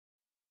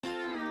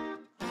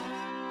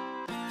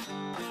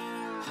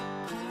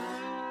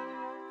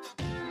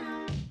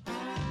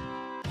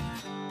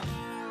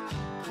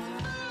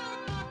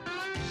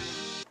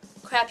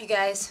Crap, you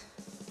guys.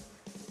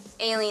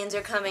 Aliens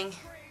are coming.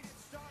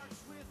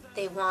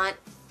 They want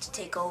to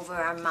take over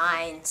our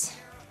minds.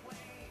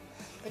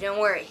 But don't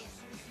worry,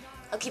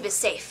 I'll keep it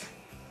safe.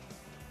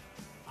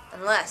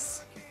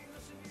 Unless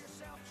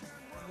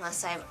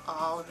I'm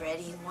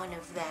already one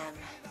of them.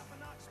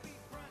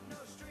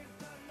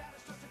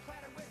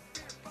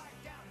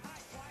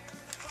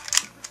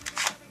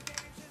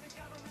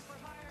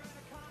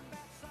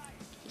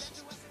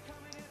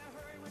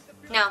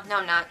 No,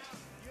 I'm not.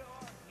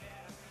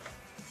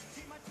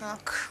 Oh,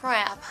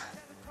 crap.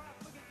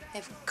 I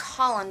have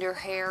colander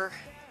hair.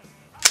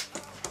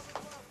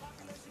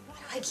 Why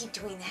do I keep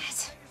doing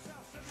that?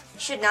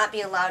 Should not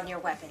be allowed near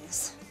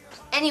weapons.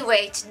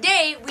 Anyway,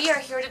 today we are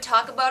here to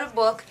talk about a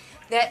book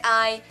that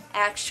I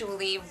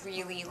actually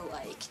really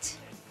liked.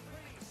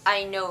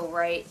 I know,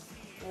 right?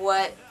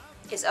 What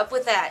is up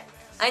with that?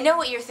 I know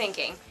what you're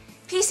thinking.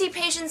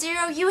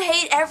 PCPatientZero, you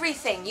hate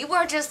everything. You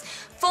are just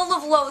full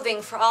of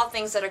loathing for all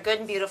things that are good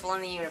and beautiful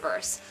in the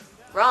universe.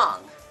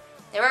 Wrong.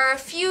 There are a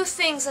few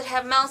things that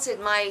have melted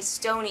my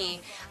stony,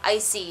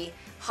 icy,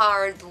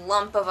 hard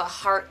lump of a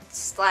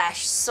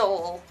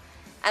heart/soul.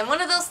 And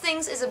one of those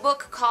things is a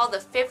book called The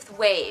Fifth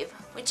Wave,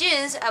 which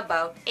is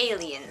about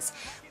aliens.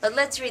 But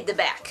let's read the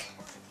back.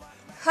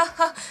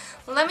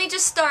 Let me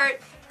just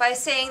start by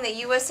saying that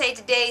USA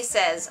Today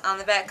says on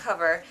the back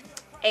cover,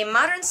 "A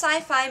modern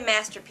sci-fi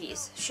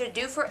masterpiece should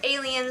do for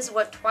aliens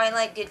what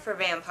Twilight did for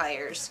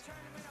vampires."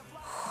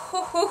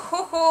 Ho ho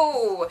ho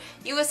ho!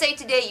 USA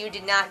Today, you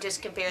did not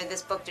just compare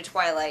this book to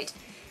Twilight.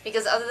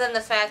 Because other than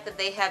the fact that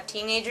they have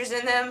teenagers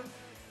in them,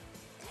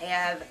 they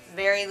have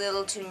very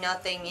little to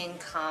nothing in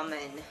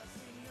common.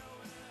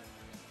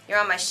 You're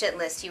on my shit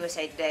list,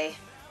 USA Today.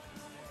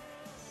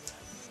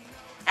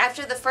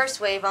 After the first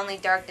wave, only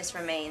darkness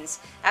remains.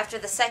 After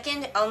the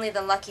second, only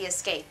the lucky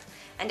escape.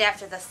 And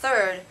after the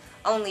third,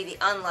 only the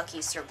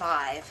unlucky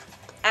survive.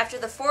 After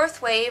the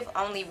fourth wave,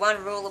 only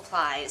one rule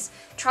applies.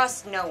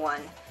 Trust no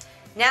one.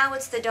 Now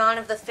it's the dawn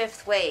of the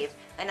fifth wave,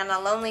 and on a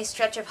lonely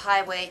stretch of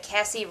highway,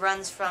 Cassie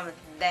runs from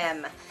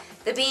them.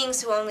 The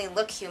beings who only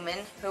look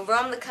human, who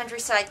roam the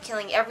countryside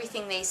killing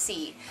everything they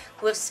see,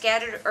 who have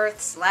scattered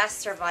Earth's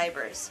last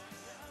survivors.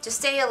 To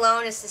stay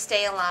alone is to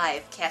stay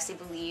alive, Cassie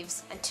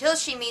believes, until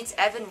she meets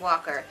Evan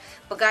Walker,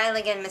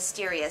 beguiling and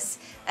mysterious.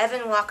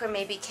 Evan Walker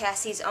may be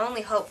Cassie's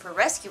only hope for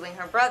rescuing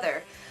her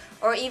brother,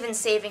 or even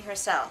saving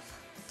herself.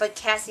 But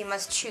Cassie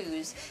must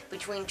choose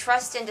between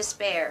trust and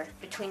despair,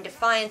 between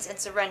defiance and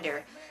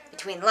surrender,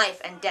 between life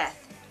and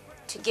death,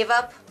 to give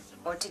up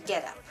or to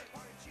get up,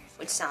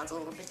 which sounds a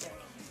little bit dirty.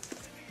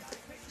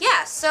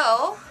 Yeah,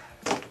 so,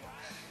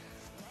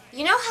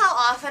 you know how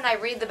often I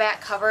read the back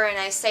cover and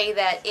I say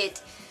that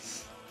it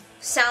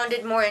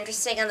sounded more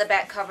interesting on the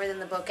back cover than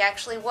the book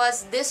actually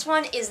was? This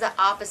one is the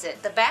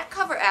opposite. The back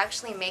cover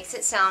actually makes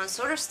it sound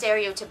sort of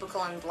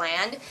stereotypical and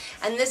bland,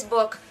 and this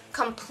book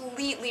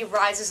completely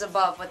rises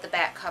above what the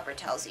back cover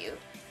tells you.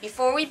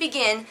 Before we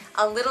begin,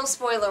 a little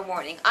spoiler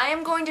warning. I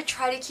am going to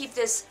try to keep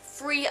this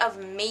free of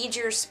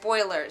major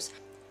spoilers,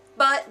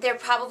 but there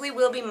probably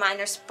will be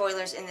minor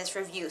spoilers in this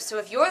review. So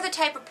if you're the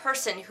type of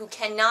person who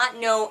cannot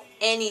know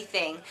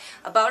anything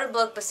about a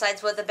book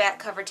besides what the back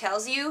cover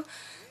tells you,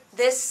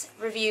 this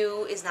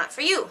review is not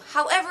for you.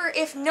 However,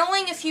 if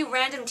knowing a few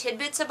random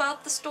tidbits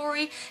about the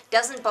story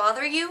doesn't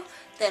bother you,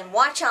 then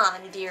watch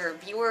on, dear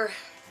viewer.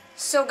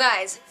 So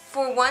guys,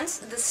 for once,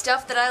 the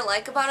stuff that I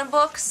like about a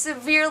book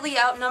severely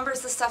outnumbers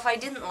the stuff I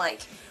didn't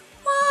like.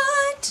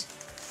 What?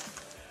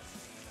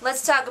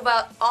 Let's talk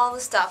about all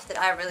the stuff that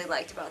I really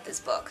liked about this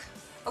book.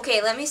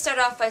 Okay, let me start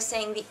off by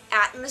saying the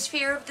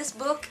atmosphere of this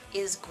book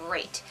is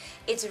great.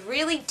 It's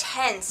really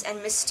tense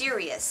and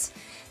mysterious.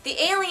 The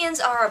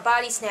aliens are a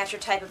body snatcher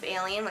type of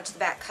alien, which the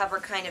back cover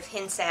kind of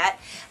hints at,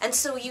 and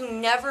so you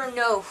never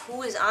know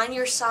who is on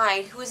your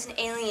side, who is an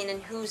alien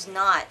and who's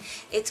not.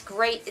 It's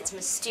great, it's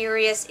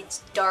mysterious,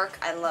 it's dark,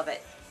 I love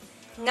it.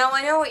 Now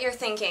I know what you're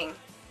thinking.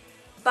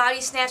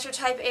 Body snatcher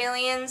type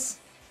aliens?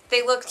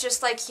 They look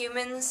just like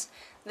humans?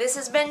 This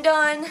has been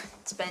done.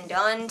 It's been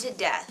done to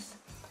death.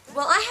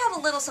 Well, I have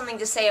a little something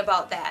to say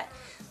about that.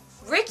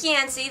 Rick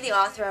Yancy, the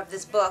author of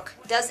this book,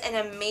 does an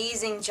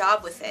amazing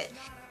job with it.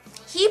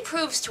 He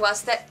proves to us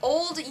that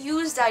old,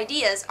 used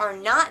ideas are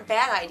not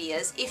bad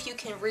ideas if you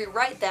can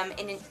rewrite them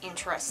in an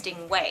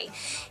interesting way.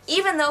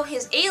 Even though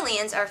his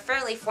aliens are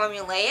fairly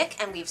formulaic,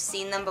 and we've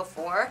seen them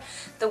before,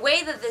 the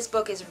way that this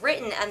book is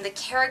written and the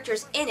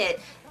characters in it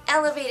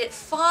elevate it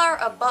far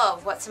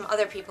above what some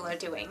other people are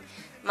doing.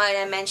 Might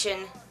I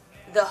mention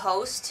the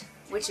host,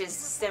 which is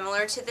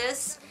similar to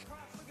this?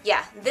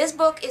 Yeah, this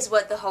book is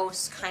what the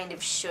host kind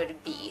of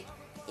should be,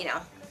 you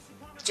know,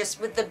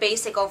 just with the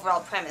basic overall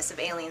premise of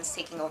aliens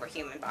taking over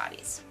human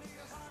bodies.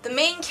 The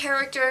main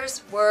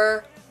characters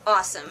were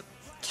awesome.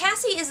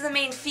 Cassie is the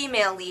main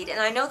female lead, and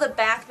I know the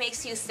back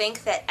makes you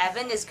think that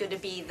Evan is going to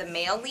be the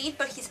male lead,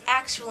 but he's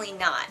actually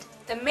not.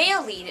 The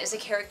male lead is a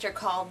character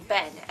called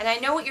Ben, and I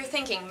know what you're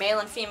thinking, male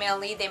and female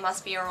lead, they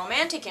must be a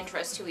romantic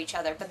interest to each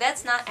other, but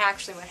that's not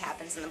actually what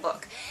happens in the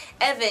book.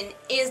 Evan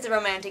is the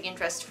romantic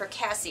interest for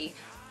Cassie,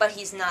 but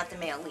he's not the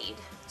male lead.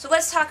 So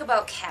let's talk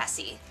about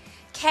Cassie.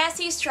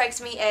 Cassie strikes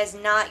me as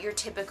not your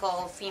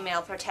typical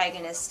female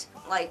protagonist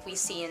like we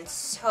see in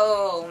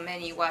so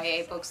many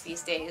YA books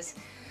these days.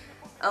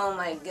 Oh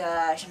my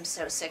gosh, I'm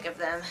so sick of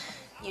them.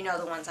 You know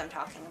the ones I'm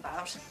talking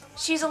about.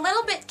 She's a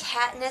little bit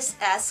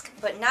Katniss-esque,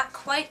 but not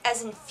quite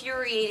as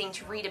infuriating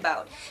to read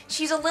about.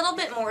 She's a little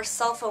bit more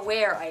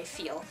self-aware, I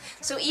feel.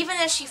 So even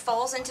as she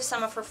falls into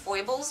some of her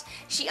foibles,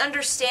 she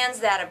understands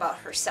that about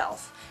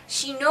herself.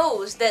 She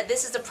knows that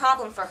this is a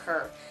problem for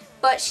her,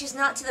 but she's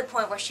not to the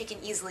point where she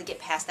can easily get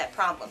past that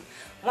problem.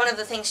 One of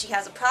the things she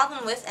has a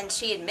problem with, and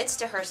she admits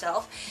to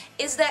herself,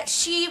 is that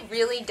she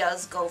really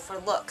does go for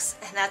looks.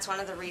 And that's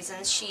one of the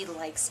reasons she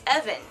likes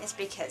Evan, is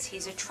because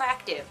he's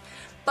attractive.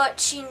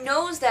 But she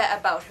knows that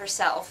about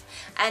herself,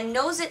 and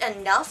knows it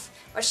enough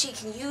where she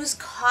can use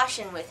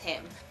caution with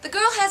him. The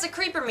girl has a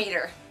creeper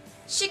meter.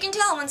 She can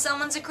tell when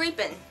someone's a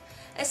creepin'.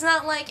 It's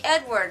not like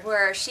Edward,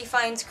 where she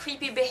finds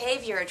creepy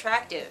behavior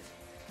attractive.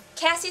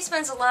 Cassie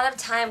spends a lot of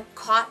time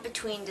caught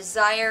between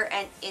desire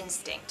and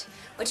instinct,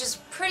 which is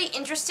pretty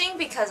interesting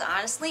because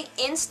honestly,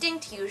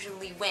 instinct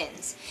usually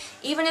wins.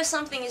 Even if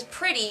something is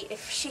pretty,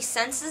 if she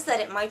senses that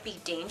it might be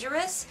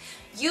dangerous,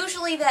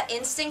 usually that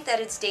instinct that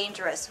it's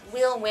dangerous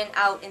will win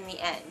out in the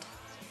end.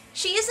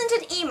 She isn't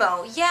an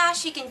emo. Yeah,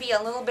 she can be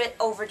a little bit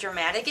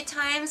overdramatic at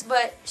times,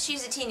 but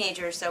she's a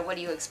teenager, so what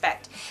do you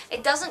expect?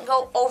 It doesn't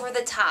go over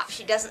the top.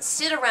 She doesn't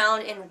sit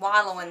around and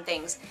wallow in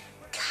things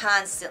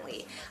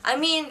constantly. I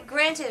mean,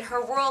 granted,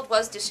 her world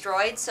was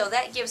destroyed, so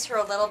that gives her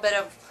a little bit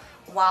of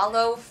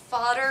wallow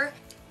fodder,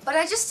 but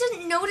I just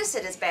didn't notice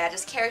it as bad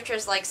as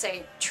characters like,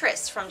 say,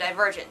 Triss from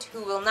Divergent,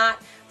 who will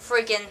not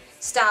freaking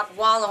stop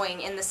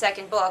wallowing in the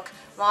second book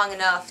long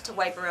enough to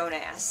wipe her own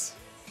ass.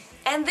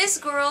 And this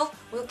girl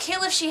will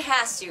kill if she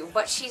has to,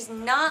 but she's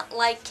not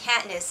like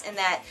Katniss in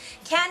that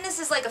Katniss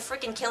is like a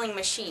freaking killing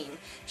machine.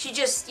 She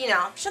just, you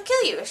know, she'll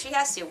kill you if she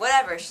has to,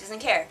 whatever, she doesn't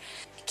care.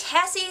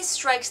 Cassie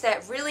strikes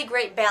that really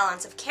great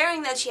balance of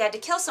caring that she had to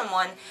kill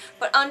someone,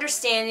 but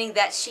understanding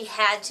that she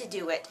had to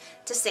do it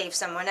to save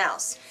someone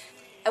else.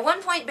 At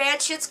one point,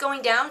 bad shit's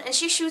going down, and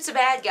she shoots a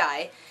bad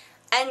guy,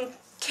 and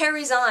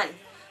carries on.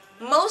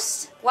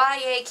 Most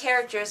YA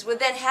characters would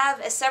then have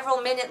a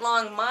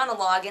several-minute-long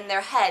monologue in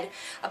their head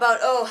about,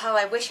 oh, how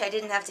I wish I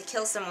didn't have to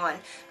kill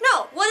someone.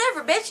 No,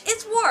 whatever, bitch,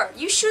 it's war.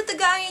 You shoot the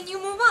guy and you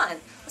move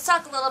on. Let's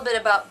talk a little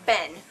bit about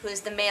Ben, who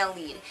is the male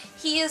lead.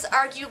 He is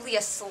arguably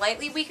a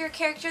slightly weaker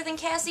character than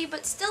Cassie,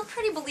 but still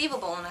pretty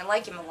believable, and I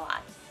like him a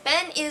lot.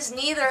 Ben is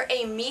neither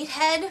a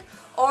meathead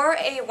or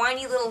a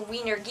whiny little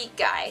wiener geek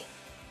guy.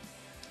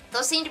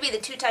 Those seem to be the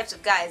two types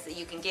of guys that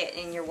you can get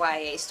in your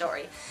YA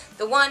story.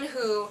 The one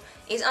who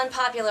is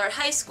unpopular at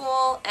high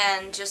school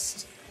and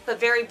but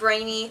very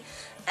brainy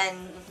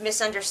and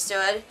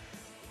misunderstood,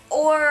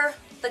 or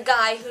the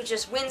guy who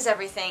just wins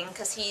everything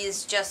because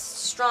he's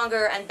just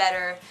stronger and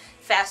better,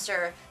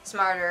 faster,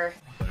 smarter.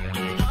 There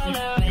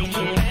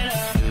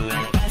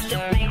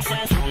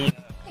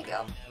you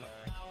go.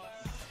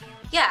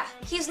 Yeah,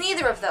 he's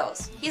neither of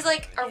those. He's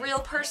like a real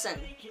person.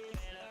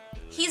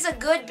 He's a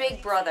good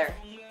big brother.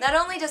 Not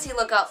only does he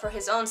look out for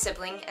his own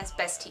sibling as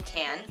best he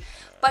can,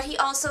 but he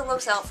also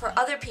looks out for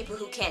other people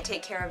who can't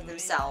take care of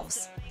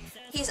themselves.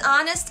 He's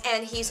honest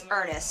and he's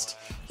earnest.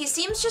 He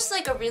seems just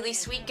like a really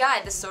sweet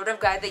guy, the sort of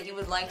guy that you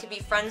would like to be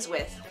friends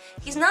with.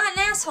 He's not an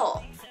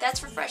asshole.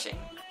 That's refreshing.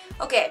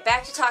 Okay,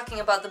 back to talking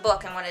about the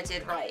book and what it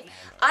did right.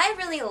 I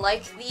really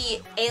liked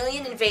the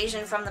alien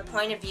invasion from the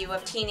point of view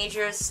of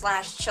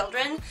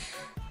teenagers/children,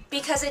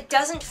 because it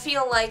doesn't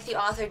feel like the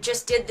author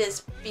just did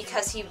this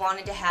because he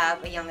wanted to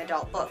have a young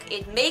adult book.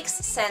 It makes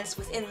sense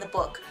within the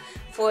book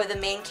for the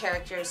main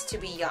characters to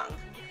be young.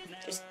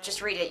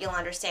 Just read it, you'll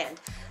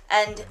understand.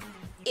 And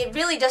it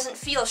really doesn't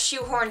feel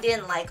shoehorned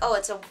in like, oh,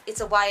 it's a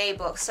YA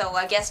book, so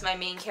I guess my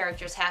main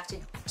characters have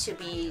to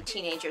be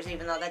teenagers,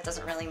 even though that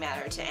doesn't really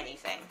matter to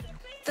anything.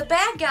 The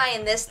bad guy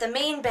in this, the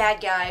main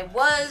bad guy,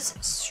 was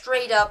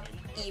straight up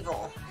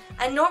evil.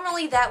 And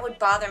normally that would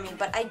bother me,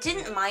 but I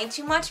didn't mind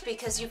too much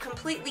because you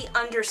completely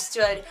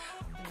understood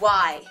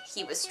why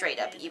he was straight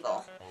up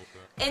evil.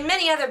 In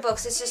many other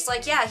books, it's just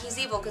like, yeah, he's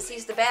evil because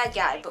he's the bad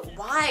guy, but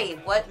why?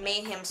 What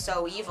made him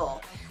so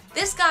evil?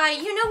 This guy,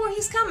 you know where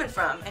he's coming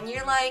from, and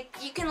you're like,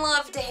 you can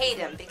love to hate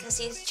him because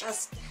he's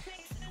just...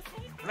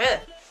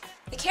 Ugh.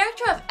 The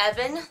character of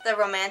Evan, the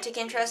romantic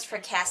interest for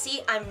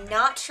Cassie, I'm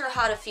not sure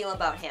how to feel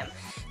about him.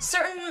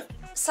 Certain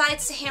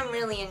sides to him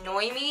really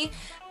annoy me,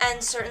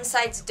 and certain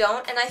sides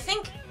don't, and I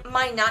think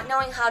my not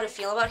knowing how to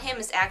feel about him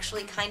is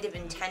actually kind of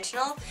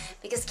intentional,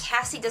 because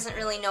Cassie doesn't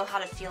really know how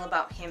to feel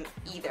about him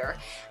either.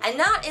 And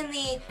not in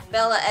the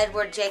Bella,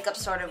 Edward, Jacob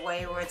sort of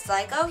way, where it's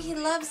like, oh, he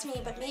loves me,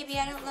 but maybe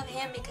I don't love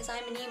him because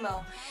I'm an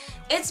emo.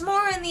 It's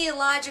more in the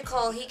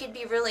illogical, he could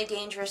be really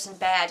dangerous and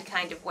bad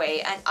kind of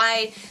way, and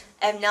I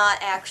am not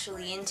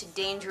actually into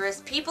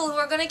dangerous people who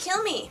are gonna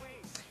kill me.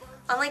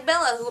 Unlike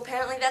Bella, who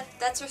apparently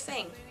that's her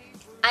thing.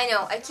 I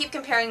know, I keep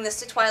comparing this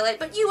to Twilight,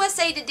 but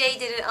USA Today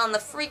did it on the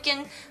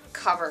freaking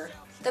cover.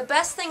 The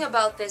best thing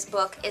about this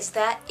book is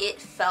that it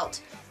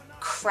felt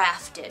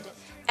crafted.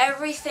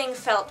 Everything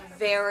felt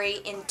very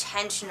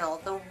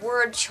intentional. The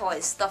word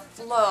choice, the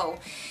flow.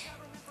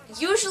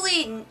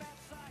 Usually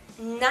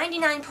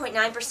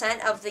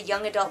 99.9% of the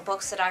young adult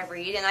books that I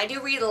read, and I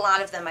do read a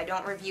lot of them, I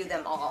don't review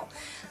them all,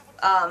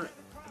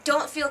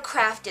 don't feel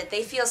crafted.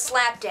 They feel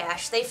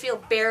slapdash. They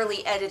feel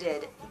barely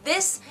edited.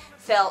 This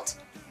felt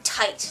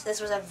tight. This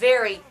was a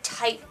very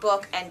tight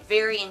book and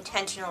very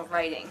intentional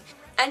writing.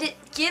 And it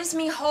gives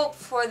me hope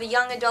for the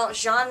young adult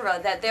genre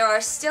that there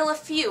are still a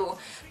few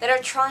that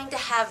are trying to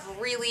have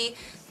really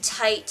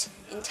tight,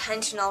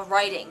 intentional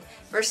writing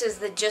versus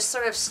the just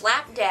sort of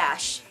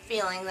slapdash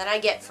feeling that I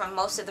get from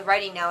most of the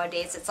writing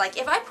nowadays. It's like,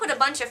 if I put a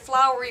bunch of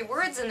flowery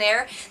words in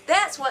there,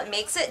 that's what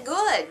makes it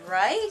good,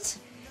 right?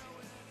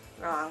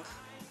 Wrong.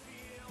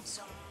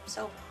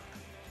 So wrong.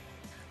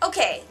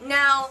 Okay,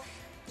 now,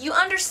 you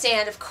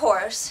understand, of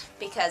course,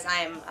 because I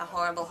am a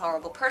horrible,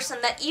 horrible person,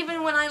 that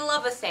even when I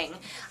love a thing,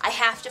 I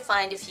have to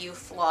find a few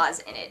flaws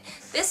in it.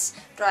 This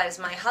drives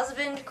my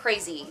husband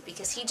crazy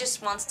because he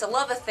just wants to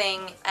love a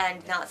thing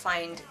and not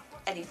find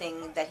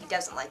anything that he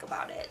doesn't like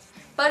about it.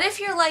 But if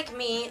you're like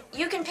me,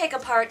 you can pick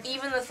apart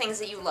even the things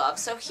that you love.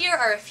 So here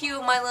are a few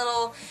of my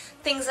little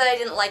things that I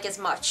didn't like as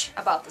much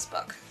about this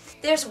book.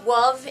 There's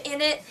love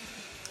in it,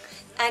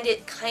 and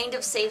it kind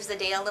of saves the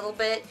day a little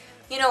bit.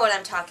 You know what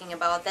I'm talking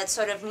about, that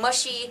sort of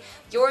mushy,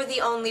 you're the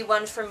only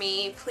one for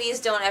me, please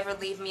don't ever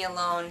leave me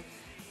alone.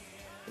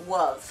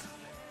 Love.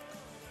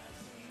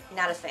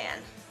 Not a fan.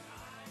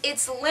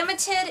 It's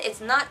limited,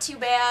 it's not too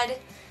bad,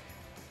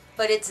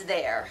 but it's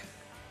there.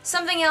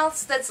 Something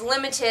else that's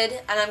limited,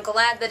 and I'm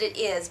glad that it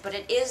is, but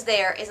it is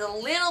there, is a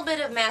little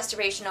bit of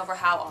masturbation over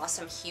how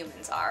awesome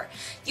humans are.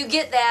 You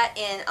get that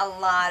in a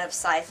lot of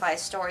sci-fi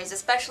stories,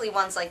 especially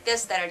ones like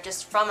this that are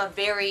just from a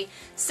very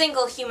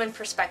single human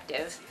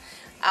perspective.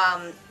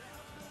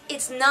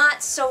 It's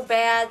not so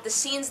bad. The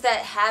scenes that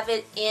have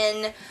it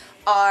in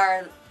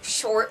are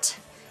short.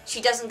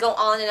 She doesn't go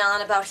on and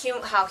on about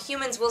how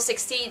humans will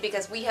succeed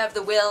because we have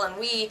the will and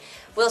we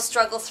will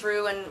struggle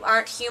through and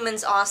aren't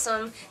humans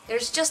awesome.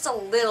 There's just a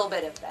little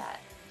bit of that.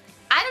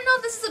 I don't know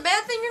if this is a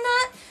bad thing or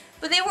not,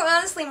 but there were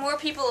honestly more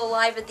people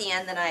alive at the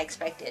end than I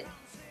expected.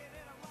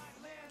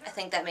 I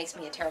think that makes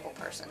me a terrible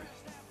person.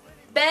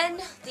 Ben,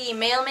 the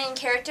male main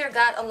character,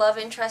 got a love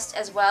interest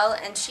as well,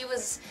 and she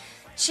was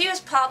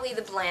probably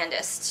the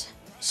blandest.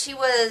 She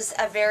was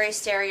a very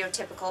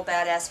stereotypical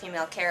badass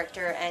female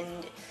character,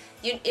 and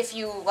if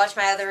you watch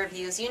my other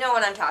reviews, you know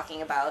what I'm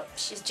talking about.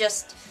 She's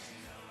just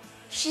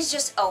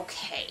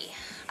okay.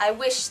 I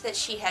wish that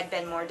she had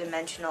been more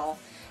dimensional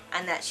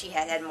and that she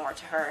had more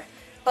to her.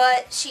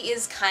 But she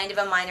is kind of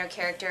a minor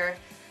character,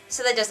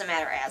 so that doesn't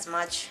matter as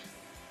much.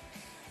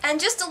 And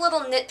just a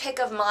little nitpick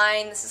of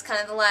mine, this is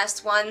kind of the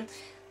last one.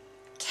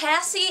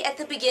 Cassie, at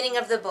the beginning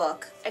of the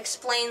book,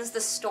 explains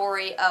the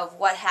story of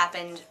what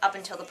happened up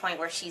until the point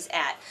where she's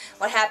at.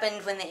 What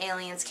happened when the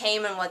aliens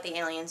came and what the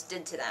aliens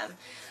did to them.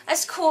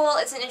 That's cool.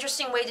 It's an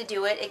interesting way to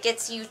do it. It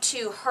gets you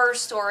to her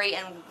story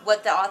and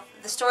what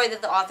the story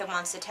that the author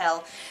wants to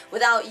tell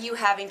without you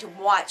having to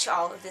watch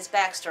all of this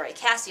backstory.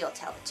 Cassie will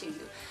tell it to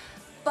you.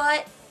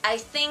 But I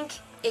think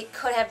it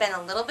could have been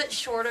a little bit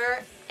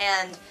shorter,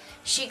 and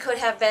she could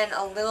have been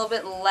a little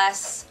bit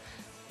less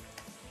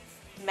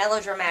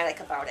melodramatic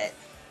about it.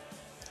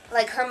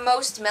 Like, her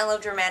most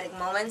melodramatic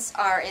moments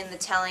are in the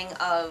telling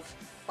of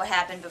what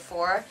happened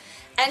before,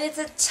 and it's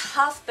a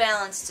tough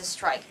balance to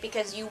strike,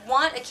 because you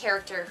want a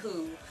character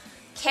who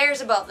cares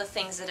about the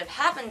things that have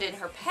happened in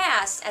her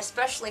past,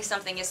 especially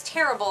something as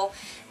terrible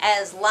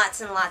as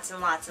lots and lots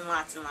and lots and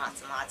lots and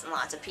lots and lots and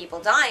lots of people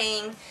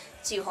dying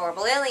to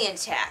horrible alien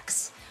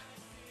attacks.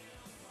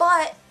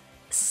 But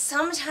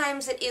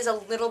sometimes it is a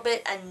little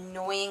bit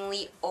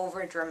annoyingly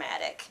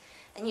overdramatic,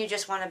 and you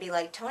just want to be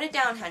like, tone it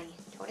down, honey.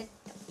 Tone it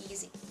down.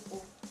 Easy.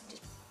 Ooh,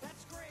 just...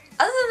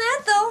 Other than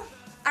that, though,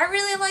 I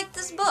really like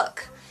this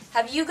book.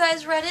 Have you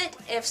guys read it?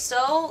 If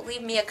so,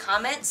 leave me a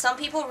comment. Some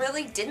people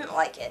really didn't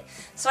like it.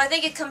 So I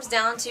think it comes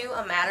down to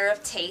a matter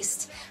of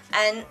taste.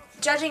 And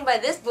judging by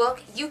this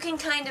book, you can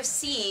kind of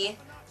see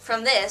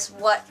from this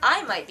what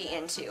I might be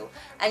into.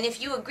 And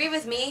if you agree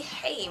with me,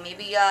 hey,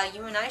 maybe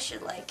you and I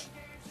should, like,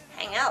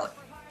 hang out.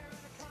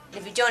 And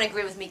if you don't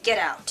agree with me, get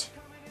out.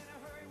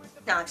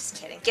 No, I'm just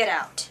kidding. Get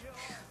out.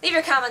 Leave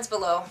your comments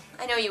below.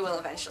 I know you will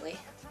eventually.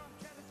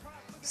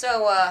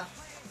 So,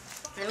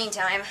 in the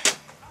meantime,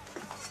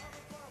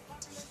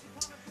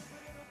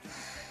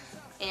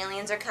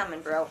 aliens are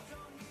coming, bro.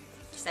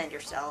 Defend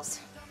yourselves.